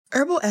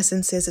Herbal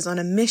Essences is on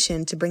a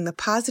mission to bring the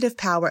positive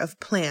power of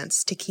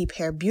plants to keep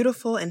hair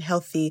beautiful and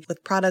healthy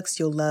with products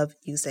you'll love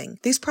using.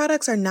 These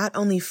products are not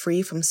only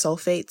free from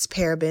sulfates,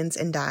 parabens,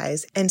 and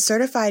dyes, and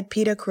certified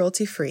PETA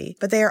cruelty-free,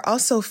 but they are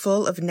also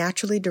full of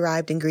naturally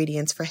derived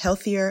ingredients for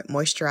healthier,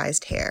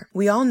 moisturized hair.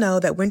 We all know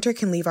that winter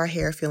can leave our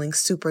hair feeling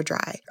super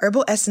dry.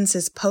 Herbal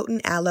Essences'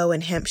 potent aloe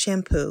and hemp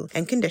shampoo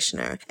and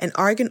conditioner, and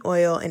argan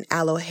oil and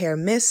aloe hair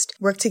mist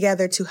work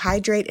together to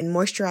hydrate and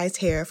moisturize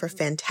hair for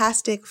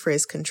fantastic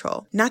frizz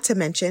control. Not to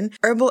mention,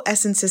 Herbal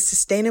Essences'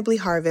 sustainably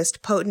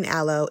harvested potent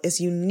aloe is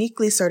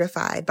uniquely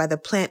certified by the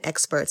plant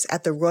experts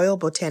at the Royal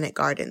Botanic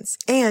Gardens,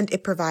 and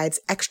it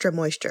provides extra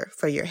moisture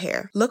for your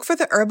hair. Look for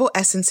the Herbal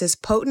Essences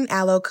Potent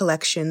Aloe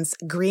Collection's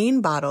green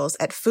bottles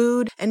at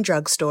food and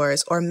drug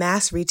stores or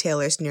mass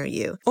retailers near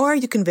you, or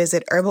you can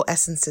visit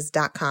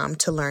herbalessences.com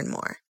to learn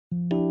more.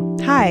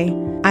 Hi,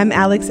 I'm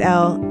Alex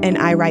L., and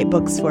I write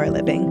books for a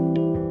living.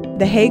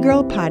 The Hey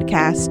Girl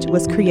podcast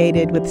was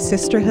created with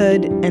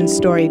sisterhood and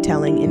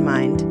storytelling in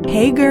mind.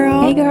 Hey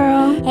girl. Hey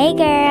girl. Hey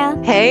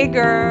girl. Hey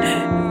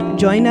girl.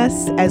 Join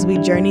us as we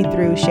journey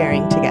through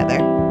sharing together.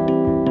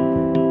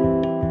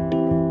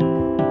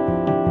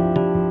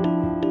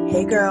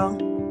 Hey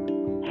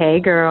girl. Hey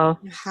girl.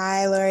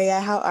 Hi Loria,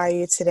 how are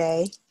you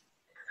today?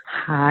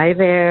 Hi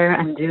there.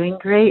 I'm doing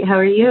great. How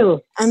are you?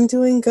 I'm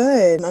doing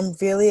good. I'm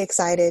really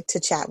excited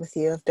to chat with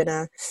you. I've been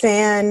a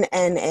fan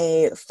and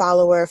a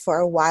follower for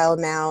a while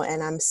now,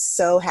 and I'm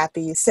so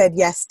happy you said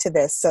yes to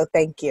this. So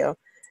thank you.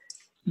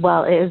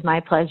 Well, it is my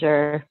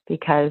pleasure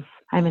because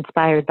I'm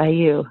inspired by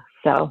you.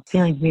 So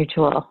feelings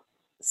mutual.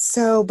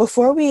 So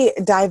before we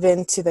dive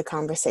into the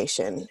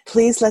conversation,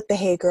 please let the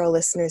Hey Girl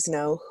listeners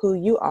know who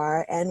you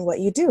are and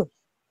what you do.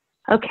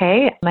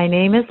 Okay, my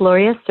name is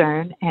Loria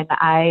Stern, and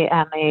I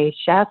am a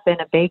chef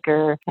and a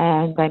baker,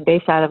 and I'm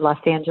based out of Los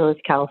Angeles,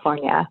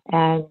 California.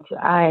 And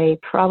I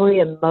probably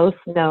am most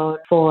known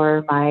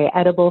for my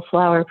edible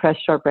flour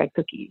pressed shortbread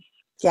cookies.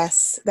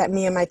 Yes, that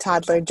me and my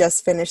toddler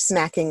just finished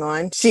snacking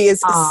on. She is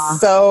Aww.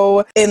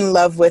 so in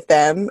love with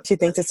them. She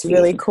thinks it's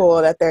really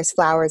cool that there's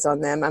flowers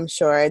on them. I'm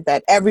sure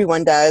that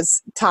everyone does,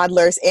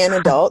 toddlers and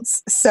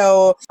adults.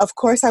 So, of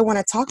course, I want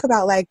to talk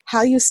about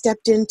how you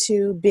stepped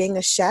into being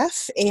a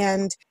chef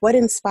and what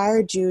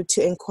inspired you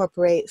to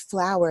incorporate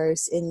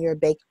flowers in your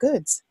baked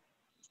goods.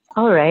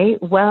 All right.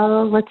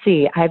 Well, let's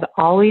see. I've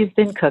always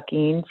been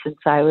cooking since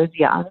I was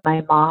young.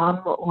 My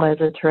mom was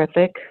a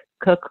terrific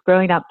cook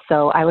growing up,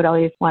 so I would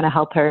always want to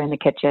help her in the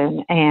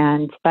kitchen.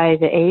 And by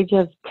the age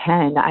of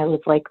 10, I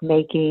was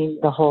making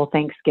the whole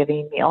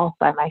Thanksgiving meal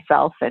by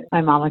myself, and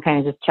my mom would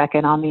kind of just check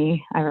in on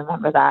me. I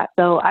remember that.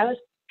 So I was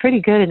pretty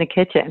good in the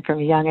kitchen from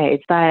a young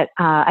age, but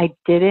I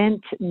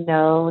didn't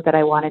know that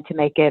I wanted to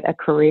make it a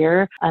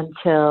career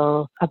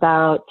until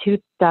about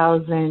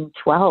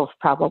 2012,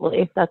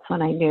 probably. That's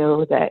when I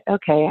knew that,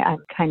 okay, I'm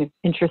kind of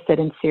interested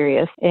and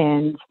serious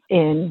in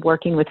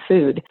working with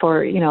food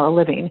for, a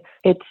living.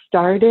 It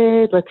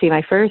started,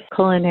 my first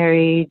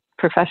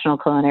professional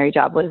culinary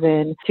job was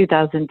in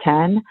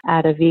 2010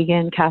 at a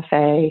vegan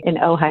cafe in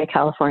Ojai,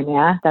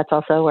 California. That's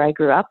also where I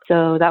grew up.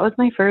 So that was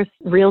my first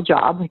real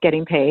job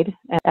getting paid.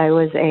 And I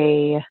was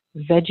a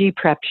veggie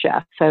prep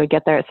chef. So I would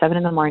get there at 7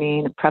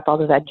 a.m, prep all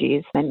the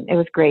veggies. And it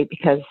was great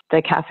because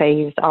the cafe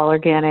used all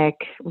organic,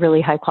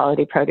 really high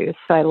quality produce.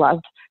 So I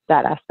loved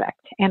that aspect.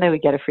 And I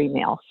would get a free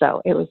meal.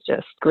 So it was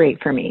just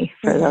great for me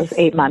for those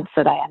 8 months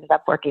that I ended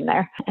up working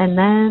there. And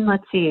then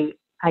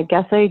I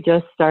guess I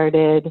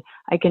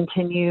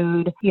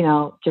continued,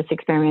 just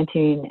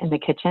experimenting in the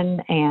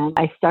kitchen, and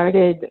I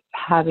started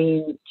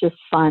having just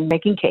fun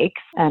making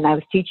cakes, and I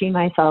was teaching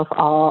myself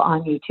all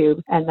on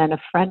YouTube. And then a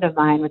friend of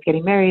mine was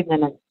getting married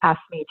and then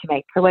asked me to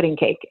make her wedding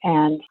cake.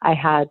 And I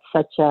had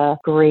such a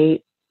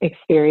great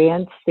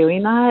experience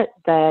doing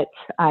that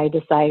I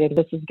decided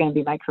this is going to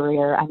be my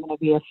career. I'm going to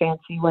be a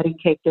fancy wedding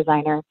cake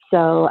designer.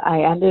 So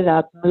I ended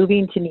up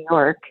moving to New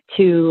York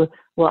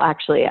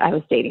actually, I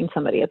was dating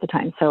somebody at the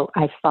time, so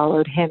I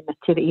followed him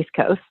to the East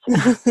Coast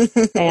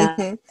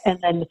and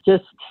then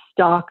just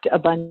stalked a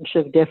bunch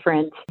of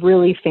different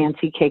really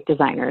fancy cake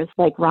designers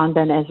like Ron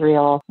Ben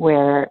Israel,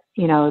 where,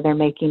 they're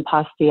making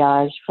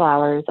pastillage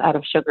flowers out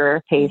of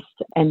sugar paste,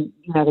 and,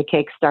 the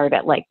cakes start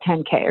at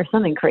 $10K or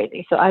something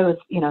crazy. So I was,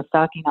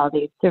 stalking all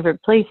these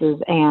different places,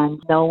 and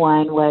no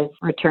one was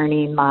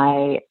returning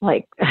my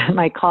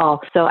call.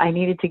 So I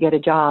needed to get a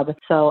job.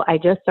 So I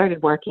just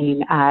started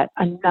working at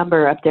a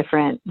number of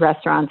different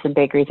restaurants and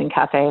bakeries and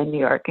cafe in New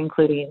York,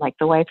 including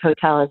the White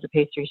Hotel as a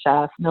pastry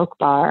chef, Milk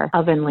Bar,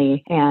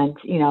 Ovenly, and,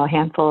 a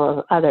handful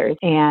of others.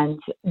 And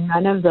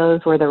none of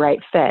those were the right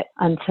fit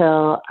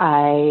until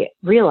I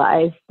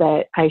realized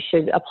that I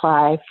should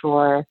apply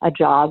for a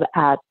job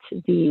at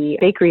the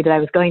bakery that I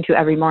was going to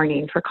every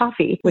morning for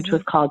coffee, which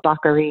was called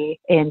Bakery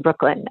in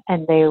Brooklyn.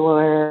 And they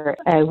were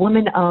a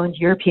woman-owned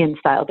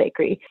European-style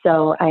bakery.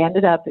 So I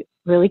ended up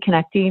really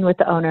connecting with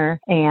the owner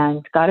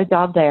and got a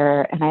job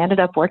there. And I ended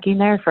up working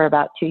there for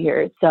about 2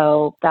 years.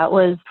 So that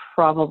was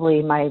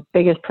probably my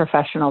biggest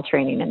professional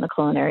training in the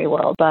culinary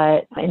world.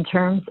 But in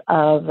terms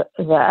of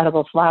the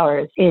edible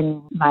flowers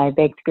in my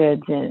baked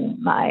goods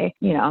and my,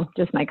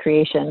 just my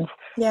creations,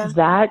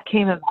 that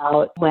came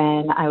about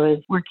when I was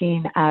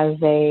working as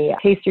a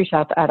pastry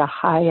chef at a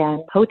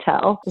high-end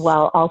hotel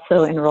while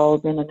also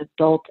enrolled in an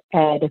adult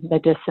ed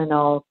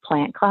medicinal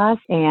plant class.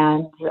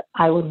 And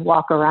I would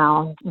walk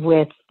around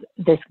with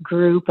this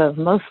group of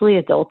mostly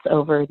adults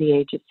over the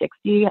age of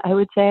 60, I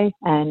would say.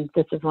 And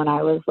this is when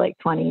I was like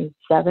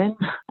 27.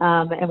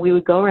 And we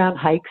would go around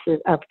hikes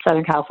up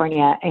Southern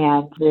California,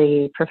 and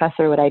the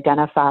professor would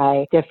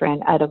identify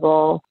different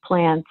edible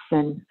plants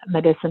and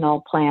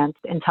medicinal plants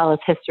and tell us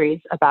histories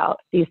about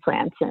these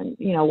plants and,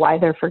 why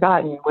they're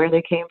forgotten, where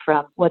they came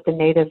from, what the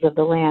natives of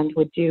the land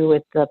would do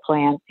with the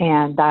plant.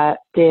 And that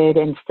did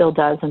and still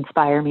does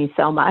inspire me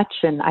so much.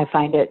 And I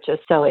find it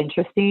just so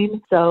interesting.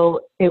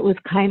 So it was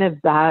kind of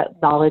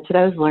that knowledge that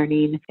I was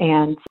learning,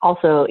 and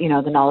also,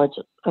 the knowledge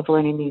of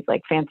learning these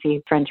like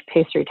fancy French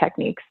pastry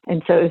techniques.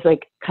 And so it was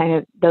like kind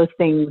of those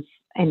things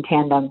in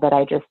tandem that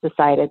I just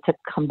decided to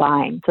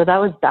combine. So that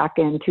was back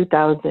in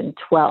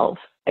 2012.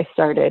 I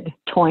started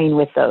toying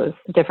with those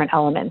different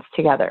elements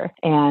together.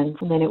 And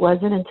then it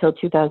wasn't until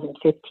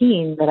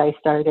 2015 that I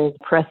started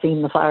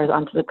pressing the flowers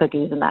onto the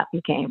cookies, and that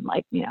became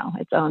like,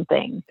 its own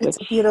thing. It's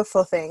a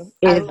beautiful thing.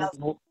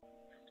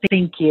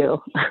 Thank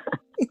you.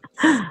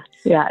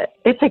 Yeah,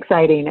 it's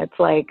exciting. It's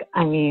like,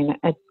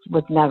 it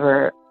was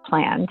never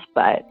planned,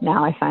 but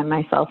now I find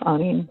myself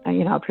owning,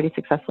 a pretty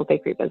successful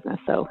bakery business.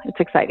 So it's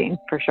exciting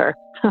for sure.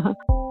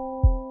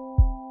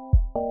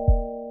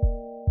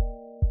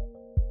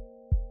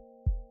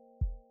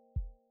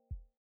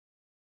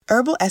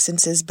 Herbal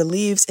Essences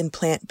believes in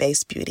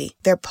plant-based beauty.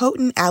 Their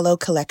potent aloe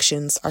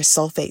collections are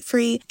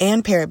sulfate-free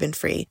and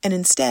paraben-free, and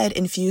instead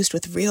infused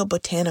with real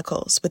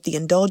botanicals with the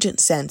indulgent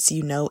scents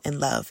you know and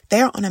love.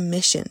 They are on a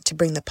mission to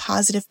bring the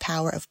positive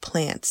power of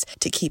plants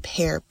to keep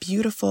hair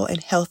beautiful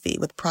and healthy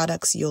with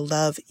products you'll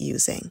love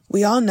using.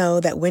 We all know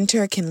that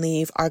winter can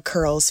leave our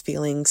curls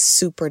feeling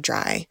super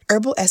dry.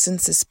 Herbal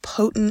Essences'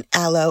 potent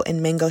aloe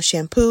and mango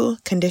shampoo,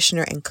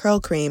 conditioner, and curl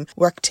cream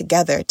work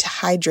together to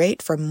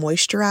hydrate for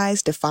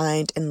moisturized,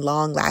 defined, and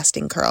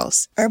long-lasting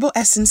curls. Herbal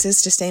Essences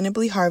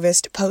sustainably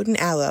harvest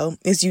potent aloe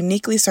is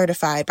uniquely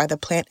certified by the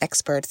plant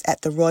experts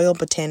at the Royal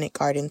Botanic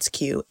Gardens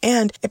Kew,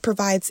 and it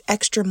provides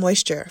extra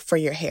moisture for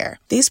your hair.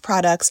 These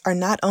products are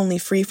not only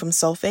free from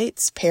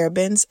sulfates,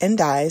 parabens, and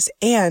dyes,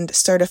 and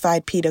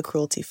certified PETA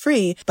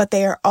cruelty-free, but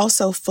they are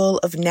also full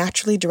of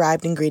naturally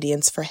derived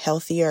ingredients for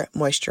healthier,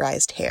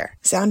 moisturized hair.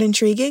 Sound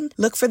intriguing?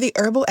 Look for the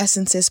Herbal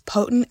Essences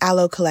Potent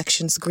Aloe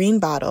Collection's green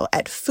bottle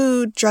at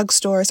food,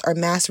 drugstores, or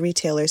mass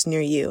retailers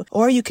near you,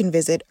 or you can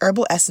visit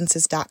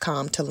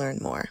herbalessences.com to learn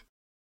more.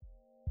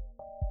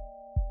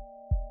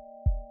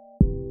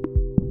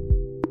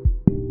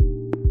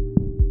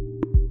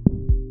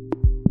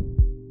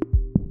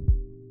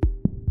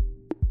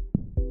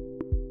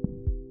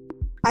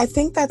 I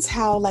think that's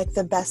how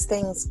the best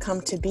things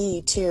come to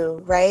be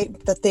too, right?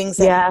 The things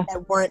that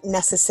weren't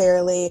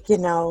necessarily,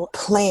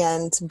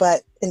 planned,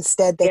 but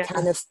instead they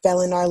kind of fell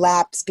in our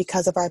laps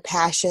because of our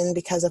passion,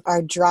 because of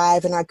our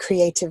drive and our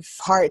creative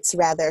hearts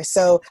rather.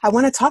 So I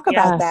want to talk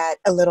about that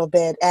a little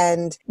bit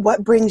and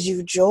what brings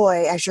you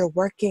joy as you're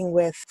working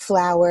with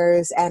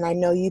flowers. And I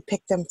know you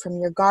pick them from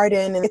your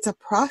garden, and it's a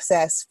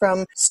process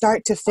from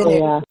start to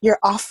finish. You're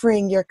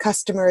offering your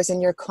customers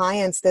and your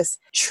clients this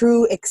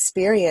true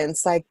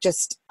experience.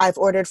 I've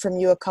ordered from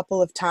you a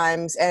couple of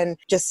times, and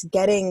just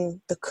getting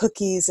the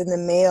cookies in the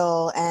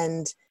mail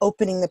and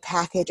opening the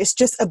package, it's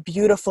just a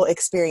beautiful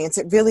experience.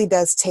 It really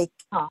does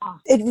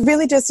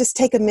just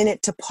take a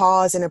minute to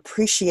pause and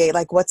appreciate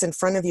what's in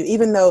front of you,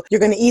 even though you're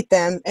going to eat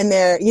them and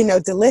they're,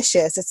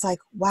 delicious. It's like,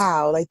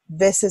 wow,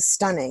 this is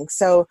stunning.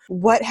 So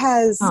what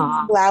has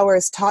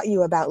flowers taught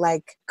you about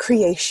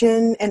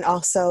creation and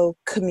also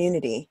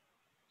community?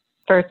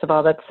 First of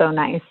all, that's so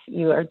nice.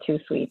 You are too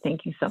sweet.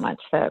 Thank you so much.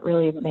 That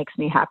really makes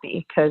me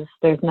happy, because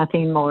there's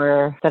nothing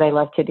more that I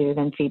love to do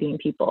than feeding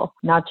people.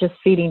 Not just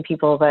feeding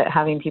people, but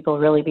having people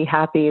really be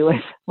happy with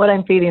what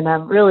I'm feeding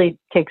them really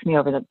takes me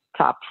over the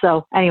top.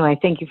 So anyway,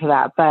 thank you for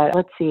that. But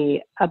let's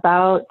see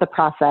about the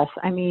process.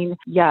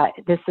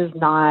 This is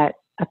not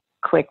a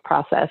quick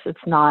process. It's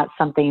not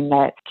something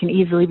that can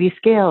easily be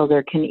scaled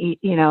or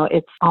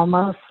it's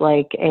almost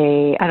like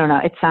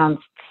it sounds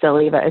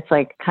silly, but it's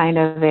kind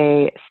of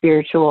a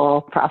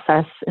spiritual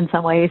process in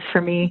some ways for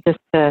me, just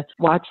to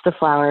watch the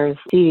flowers,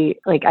 see,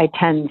 I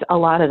tend a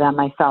lot of them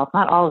myself,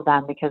 not all of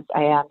them because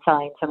I am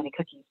selling so many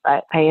cookies,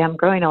 but I am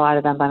growing a lot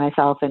of them by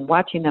myself and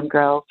watching them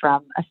grow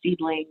from a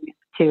seedling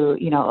to,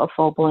 a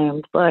full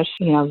bloomed bush,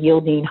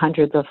 yielding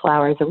hundreds of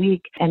flowers a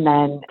week, and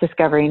then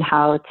discovering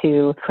how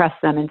to press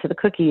them into the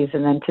cookies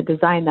and then to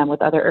design them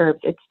with other herbs.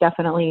 It's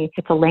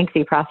a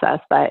lengthy process,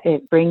 but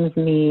it brings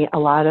me a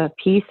lot of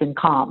peace and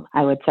calm,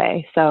 I would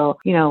say. So,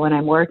 when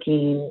I'm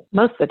working,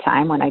 most of the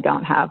time when I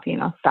don't have,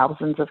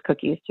 thousands of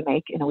cookies to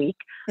make in a week,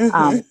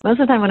 most of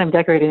the time when I'm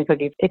decorating the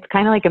cookies, it's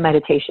kind of like a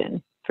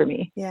meditation for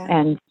me. Yeah.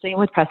 And same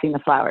with pressing the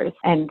flowers.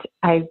 And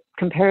I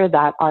compare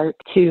that art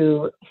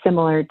to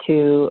similar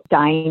to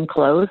dyeing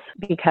clothes,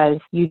 because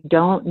you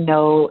don't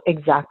know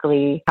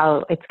exactly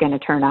how it's going to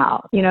turn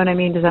out. You know what I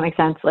mean? Does that make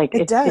sense? Like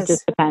it does. It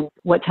just depends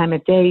what time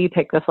of day you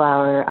pick the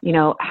flower,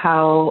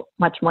 how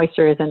much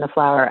moisture is in the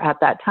flower at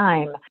that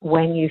time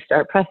when you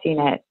start pressing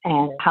it,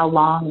 and how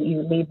long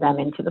you leave them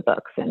into the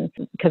books. And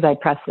because I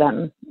press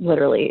them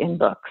literally in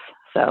books.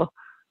 So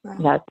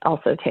that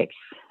also takes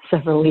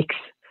several weeks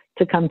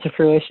to come to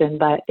fruition,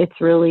 but it's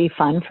really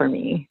fun for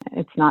me.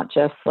 It's not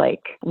just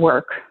like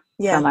work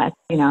so much,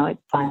 it's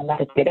fun,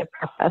 meditative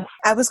process.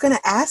 I was going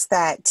to ask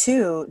that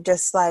too,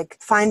 just like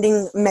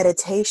finding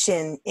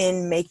meditation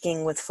in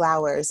making with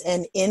flowers,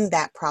 and in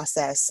that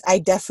process, I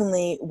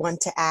definitely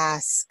want to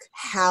ask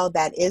how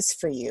that is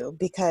for you,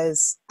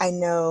 because I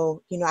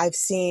know, I've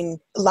seen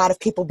a lot of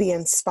people be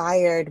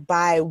inspired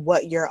by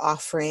what you're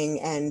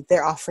offering, and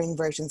they're offering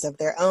versions of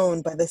their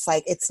own, but it's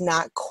like, it's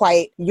not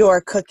quite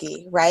your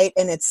cookie, right?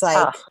 And it's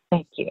like,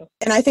 thank you.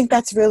 And I think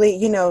that's really,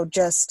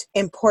 just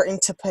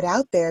important to put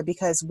out there,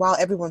 because while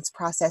everyone's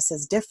process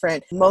is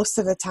different, most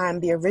of the time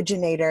the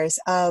originators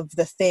of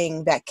the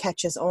thing that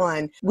catches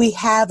on, we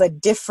have a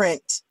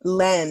different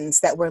lens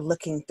that we're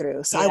looking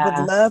through. So I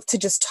would love to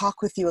just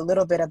talk with you a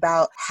little bit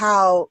about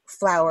how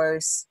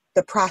flowers,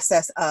 the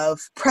process of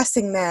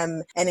pressing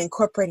them and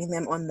incorporating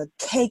them on the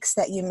cakes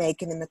that you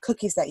make and in the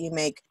cookies that you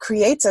make,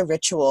 creates a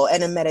ritual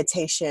and a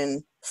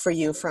meditation for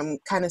you from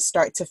kind of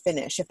start to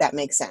finish, if that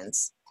makes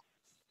sense.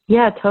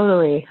 Yeah,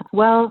 totally.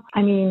 Well,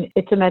 I mean,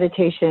 it's a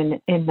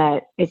meditation in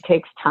that it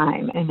takes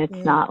time, and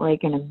it's not like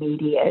an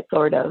immediate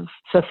sort of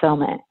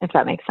fulfillment, if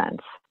that makes sense.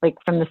 Like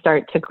from the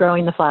start to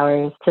growing the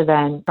flowers to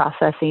then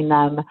processing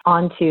them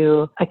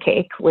onto a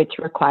cake, which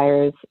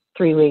requires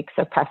 3 weeks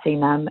of pressing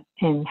them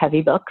in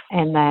heavy books,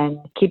 and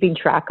then keeping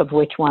track of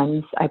which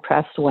ones I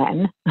pressed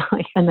when,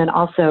 and then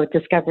also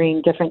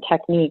discovering different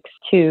techniques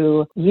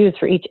to use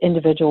for each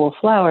individual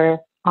flower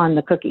on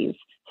the cookies.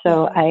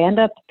 So I end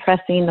up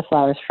pressing the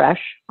flowers fresh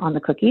on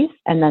the cookies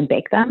and then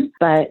bake them.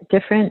 But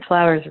different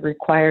flowers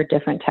require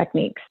different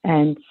techniques.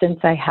 And since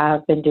I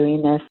have been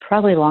doing this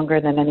probably longer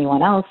than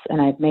anyone else,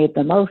 and I've made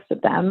the most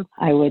of them,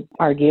 I would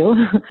argue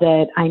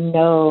that I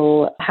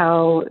know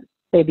how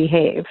they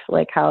behave,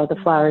 like how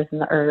the flowers and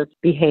the herbs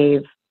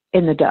behave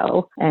in the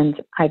dough. And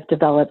I've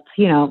developed,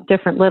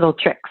 different little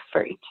tricks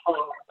for each flower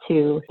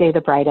to stay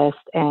the brightest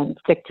and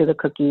stick to the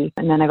cookie.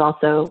 And then I've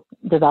also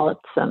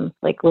developed some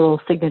like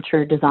little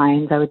signature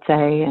designs, I would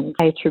say, and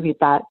I attribute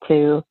that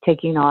to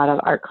taking a lot of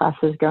art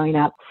classes growing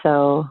up.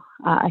 So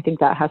I think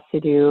that has to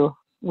do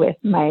with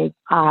my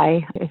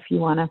eye, if you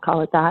want to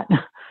call it that,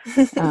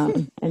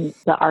 and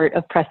the art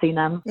of pressing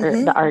them, or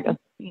the art of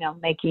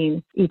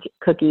making each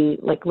cookie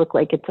look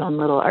like its own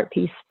little art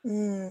piece.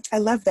 I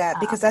love that,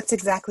 because that's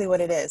exactly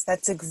what it is.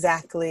 That's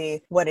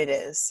exactly what it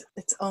is.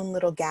 Its own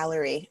little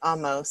gallery,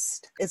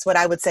 almost, is what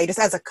I would say, just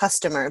as a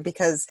customer,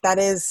 because that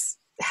is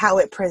how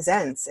it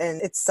presents,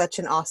 and it's such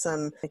an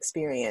awesome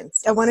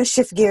experience. I want to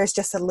shift gears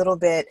just a little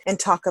bit and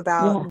talk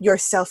about your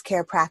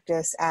self-care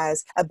practice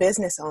as a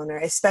business owner,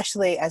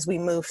 especially as we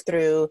move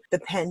through the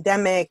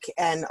pandemic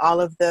and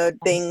all of the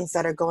things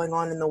that are going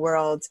on in the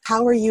world.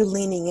 How are you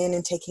leaning in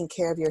and taking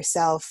care of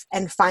yourself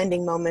and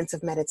finding moments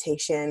of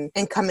meditation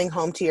and coming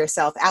home to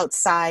yourself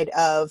outside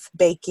of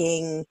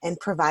baking and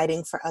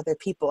providing for other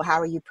people?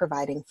 How are you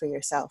providing for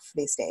yourself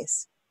these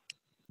days?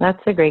 That's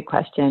a great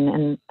question.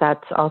 And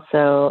that's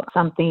also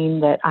something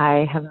that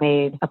I have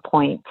made a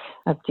point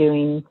of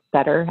doing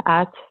better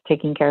at,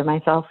 taking care of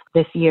myself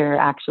this year,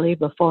 actually,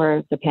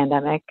 before the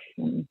pandemic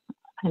and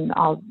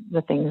all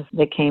the things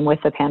that came with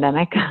the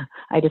pandemic.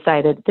 I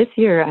decided this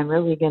year I'm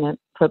really going to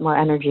put more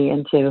energy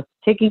into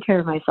taking care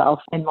of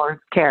myself and more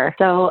care.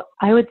 So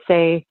I would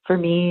say for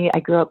me, I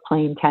grew up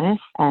playing tennis,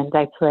 and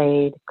I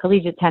played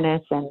collegiate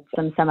tennis and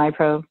some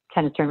semi-pro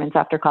tennis tournaments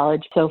after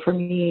college. So for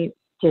me,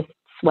 just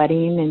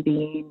sweating and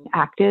being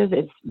active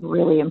is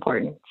really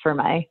important for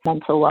my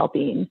mental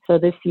well-being. So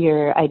this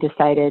year I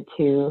decided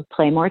to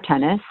play more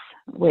tennis,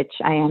 which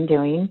I am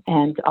doing,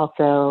 and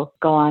also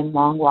go on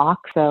long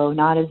walks. So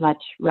not as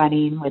much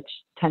running, which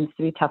tends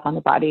to be tough on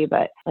the body,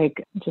 but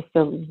like just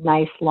a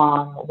nice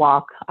long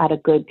walk at a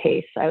good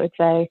pace, I would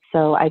say.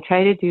 So I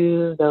try to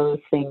do those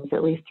things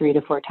at least 3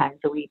 to 4 times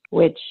a week,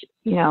 which,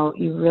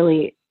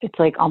 it's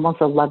like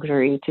almost a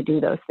luxury to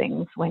do those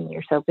things when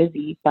you're so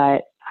busy.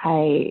 But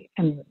I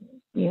am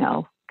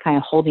kind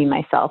of holding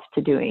myself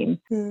to doing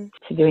those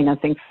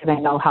things, because I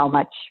know how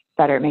much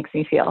better it makes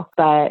me feel.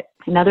 But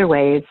in other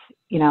ways,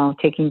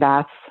 taking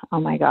baths, oh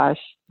my gosh,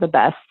 the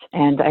best.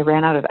 And I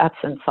ran out of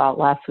Epsom salt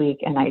last week,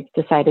 and I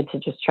decided to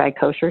just try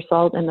kosher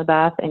salt in the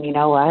bath. And you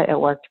know what? It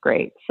worked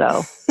great.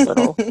 So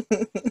little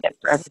tip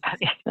for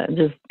everybody.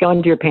 Just go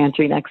into your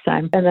pantry next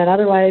time. And then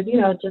otherwise,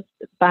 just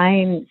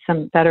buying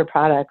some better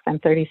products. I'm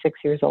 36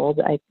 years old.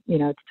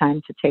 It's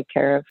time to take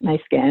care of my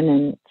skin.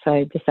 And so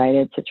I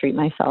decided to treat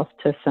myself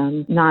to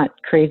some not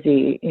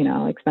crazy,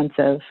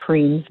 expensive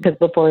creams, because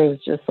before it was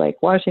just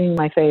like washing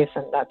my face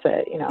and that's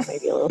it,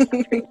 maybe a little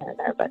sunscreen here and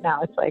there. But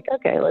now it's like,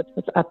 okay, let's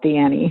up the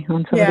ante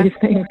on some of these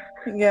things.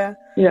 Yeah.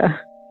 Yeah.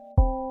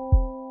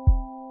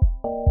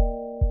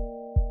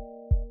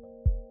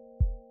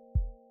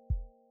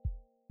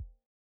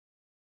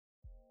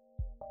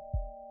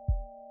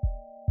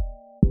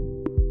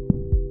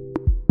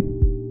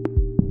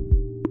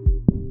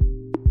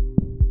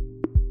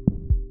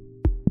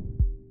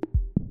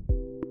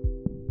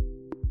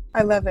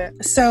 I love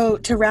it. So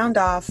to round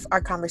off our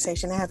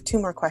conversation, I have two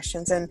more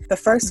questions. And the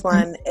first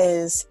one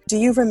is, do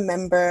you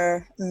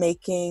remember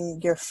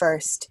making your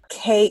first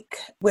cake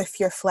with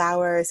your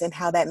flowers and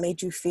how that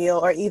made you feel?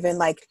 Or even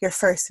like your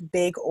first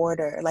big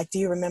order? Like, do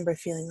you remember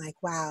feeling like,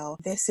 wow,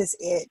 this is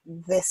it.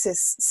 This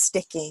is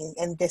sticking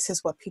and this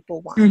is what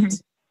people want? Mm-hmm.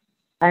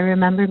 I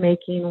remember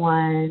making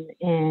one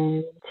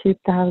in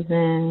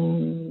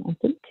 2000, I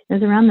think. It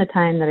was around the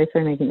time that I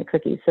started making the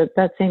cookies. So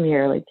that same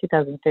year, like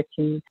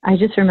 2015, I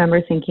just remember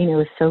thinking it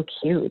was so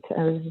cute.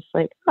 I was just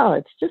like, oh,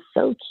 it's just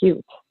so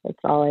cute. That's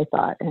all I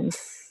thought. And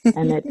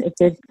it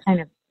did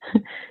kind of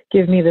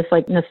give me this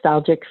like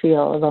nostalgic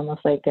feel of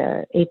almost like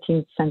a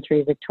 18th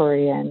century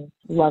Victorian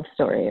love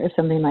story or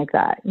something like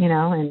that,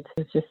 and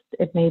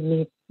it made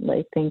me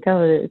like think,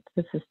 oh,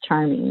 this is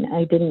charming.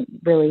 I didn't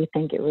really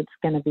think it was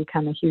going to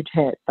become a huge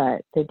hit,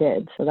 but they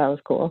did. So that was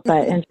cool.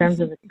 But in terms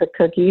of the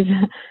cookies,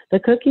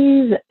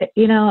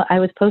 I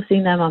was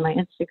posting them on my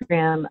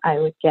Instagram. I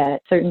would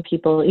get certain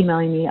people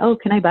emailing me, oh,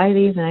 can I buy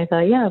these? And I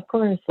thought, yeah, of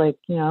course. Like,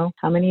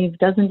 how many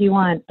dozen do you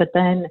want? But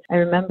then I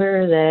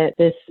remember that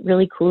this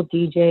really cool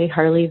DJ,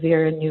 Harley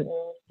Vera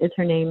Newton, is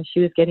her name.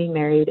 She was getting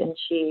married and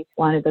she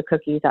wanted the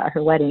cookies at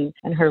her wedding,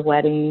 and her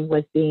wedding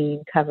was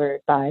being covered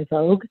by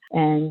Vogue.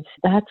 And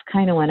that's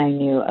kind of when I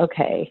knew,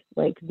 okay,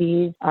 like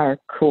these are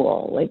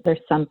cool. Like there's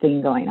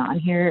something going on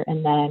here.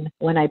 And then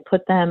when I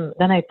put them,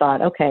 then I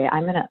thought, okay,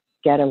 I'm going to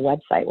get a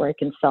website where I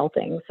can sell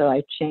things. So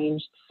I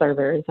changed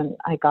servers and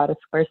I got a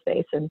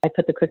Squarespace and I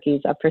put the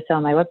cookies up for sale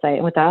on my website,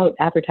 and without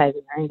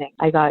advertising or anything,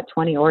 I got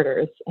 20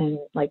 orders in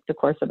like the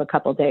course of a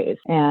couple of days.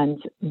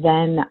 And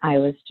then I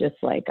was just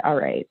like, all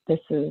right, this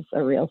is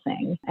a real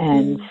thing.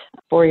 And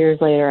 4 years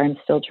later, I'm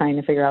still trying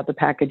to figure out the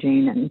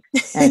packaging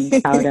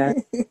and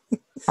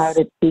how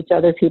to teach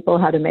other people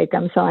how to make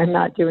them. So I'm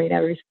not doing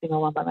every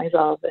single one by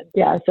myself. And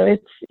yeah, so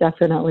it's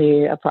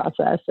definitely a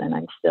process and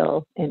I'm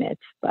still in it,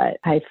 but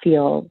I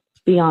feel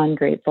beyond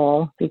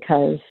grateful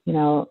because,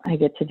 I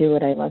get to do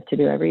what I love to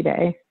do every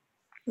day.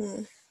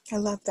 I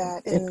love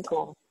that. It's And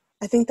cool.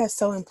 I think that's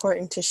so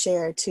important to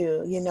share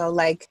too.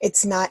 Like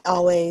it's not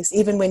always,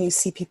 even when you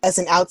see people as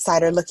an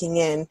outsider looking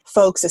in,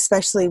 folks,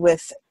 especially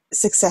with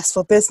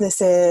successful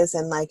businesses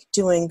and like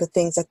doing the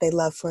things that they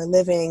love for a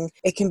living,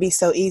 it can be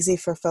so easy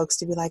for folks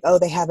to be like, oh,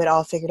 they have it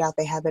all figured out.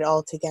 They have it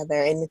all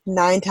together. And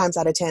 9 times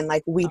out of 10,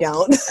 like we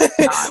don't,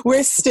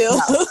 we're still.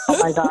 No. Oh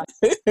my God.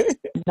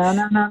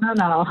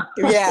 No.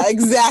 Yeah,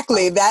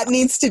 exactly. That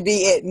needs to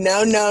be it.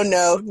 No.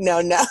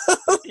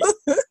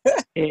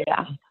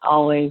 Yeah,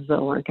 always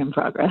a work in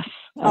progress.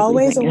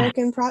 Always a work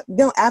in progress.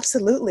 No,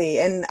 absolutely.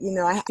 And,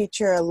 I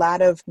feature a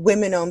lot of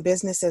women-owned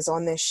businesses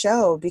on this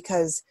show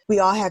because we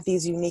all have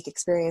these unique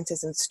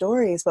experiences and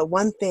stories. But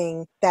one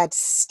thing that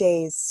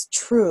stays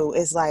true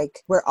is like,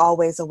 we're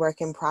always a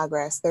work in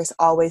progress. There's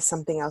always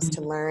something else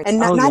to learn. And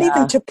not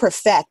even to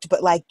perfect,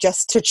 but like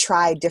just to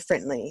try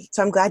differently.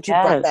 So I'm glad you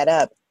brought that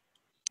up.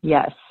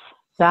 Yes.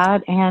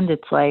 That, and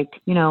it's like,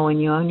 when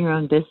you own your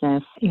own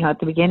business, at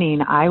the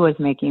beginning, I was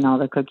making all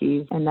the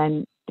cookies, and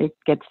then it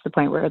gets to the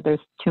point where there's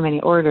too many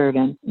ordered,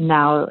 and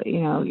now,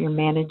 you're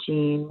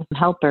managing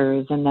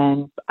helpers, and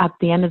then at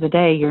the end of the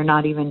day, you're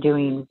not even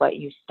doing what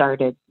you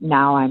started.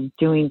 Now I'm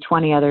doing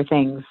 20 other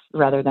things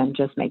rather than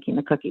just making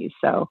the cookies.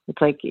 So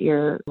it's like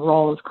your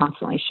role is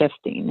constantly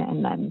shifting,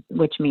 and then,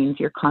 which means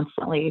you're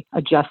constantly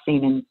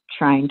adjusting and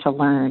trying to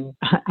learn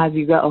as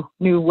you go,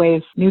 new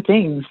ways, new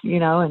things,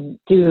 and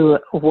do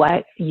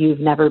what you've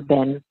never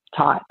been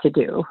taught to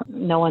do.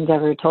 No one's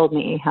ever told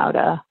me how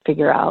to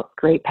figure out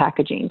great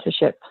packaging to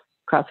ship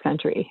cross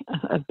country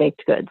of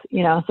baked goods,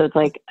 so it's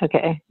like,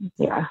 okay.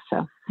 Yeah.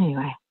 So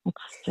anyway,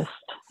 it's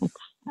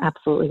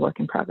absolutely work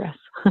in progress.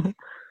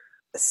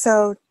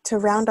 So to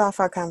round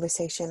off our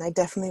conversation, I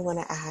definitely want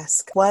to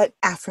ask, what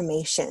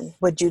affirmation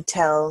would you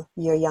tell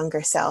your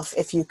younger self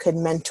if you could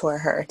mentor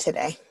her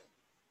today?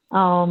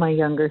 Oh, my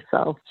younger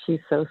self.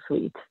 She's so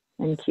sweet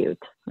and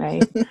cute,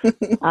 right?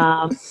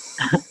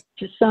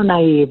 She's so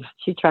naive.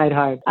 She tried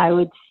hard. I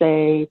would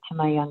say to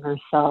my younger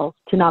self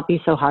to not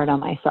be so hard on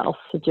myself,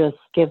 to just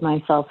give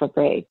myself a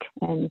break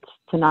and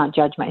to not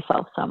judge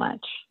myself so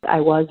much. I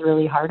was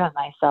really hard on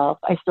myself.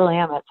 I still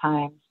am at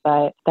times,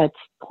 but that's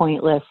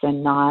pointless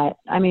and not,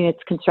 I mean, it's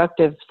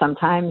constructive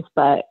sometimes,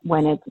 but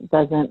when it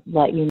doesn't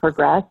let you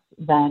progress,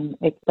 then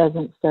it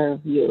doesn't serve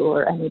you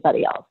or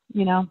anybody else,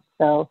 you know?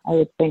 So I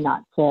would say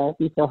not to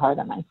be so hard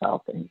on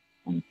myself and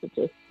to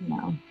just, you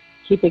know,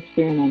 keep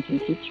experimenting,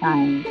 keep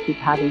trying, keep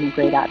having a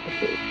great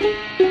attitude.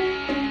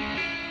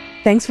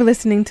 Thanks for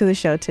listening to the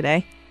show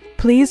today.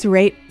 Please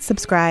rate,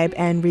 subscribe,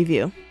 and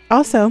review.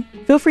 Also,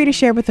 feel free to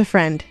share with a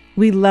friend.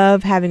 We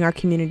love having our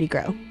community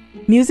grow.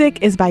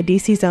 Music is by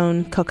DC's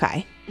own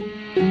Kokai.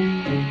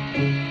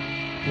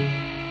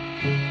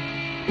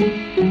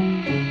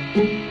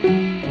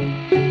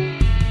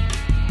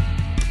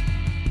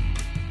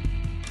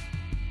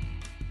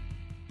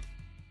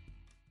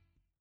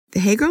 The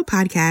Hey Girl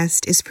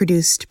podcast is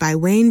produced by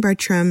Wayne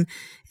Bertram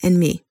and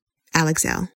me, Alex L.